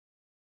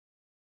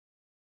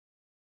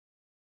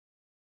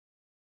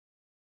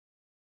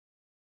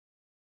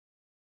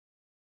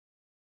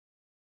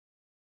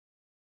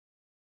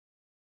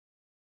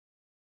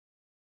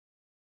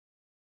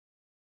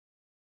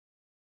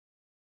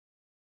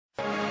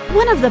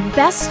One of the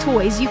best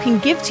toys you can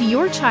give to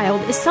your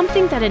child is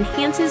something that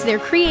enhances their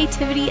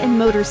creativity and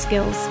motor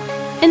skills.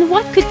 And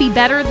what could be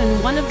better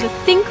than one of the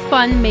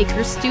ThinkFun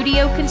Maker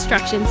Studio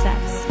construction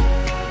sets?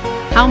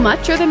 How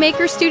much are the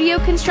Maker Studio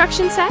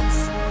construction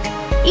sets?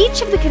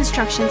 Each of the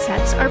construction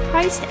sets are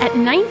priced at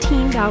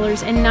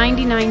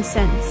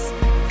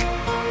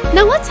 $19.99.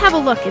 Now let's have a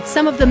look at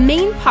some of the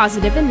main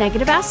positive and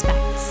negative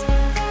aspects.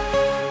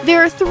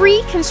 There are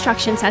 3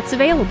 construction sets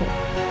available.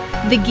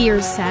 The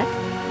Gears set,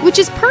 which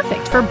is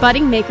perfect for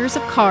budding makers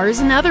of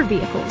cars and other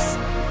vehicles.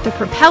 The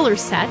Propeller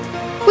set,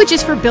 which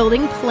is for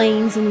building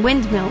planes and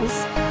windmills.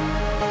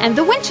 And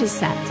the Winches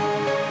set,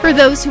 for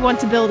those who want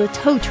to build a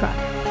tow truck,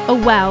 a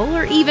well,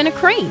 or even a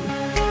crane.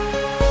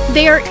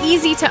 They are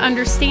easy to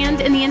understand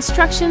and the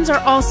instructions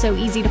are also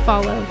easy to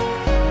follow.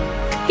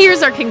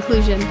 Here's our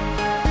conclusion.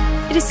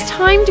 It is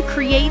time to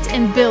create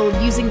and build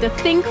using the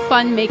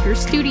ThinkFun Maker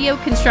Studio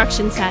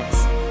construction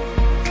sets.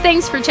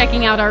 Thanks for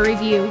checking out our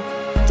review.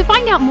 To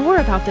find out more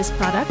about this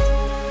product,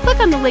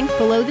 click on the link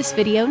below this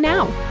video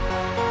now.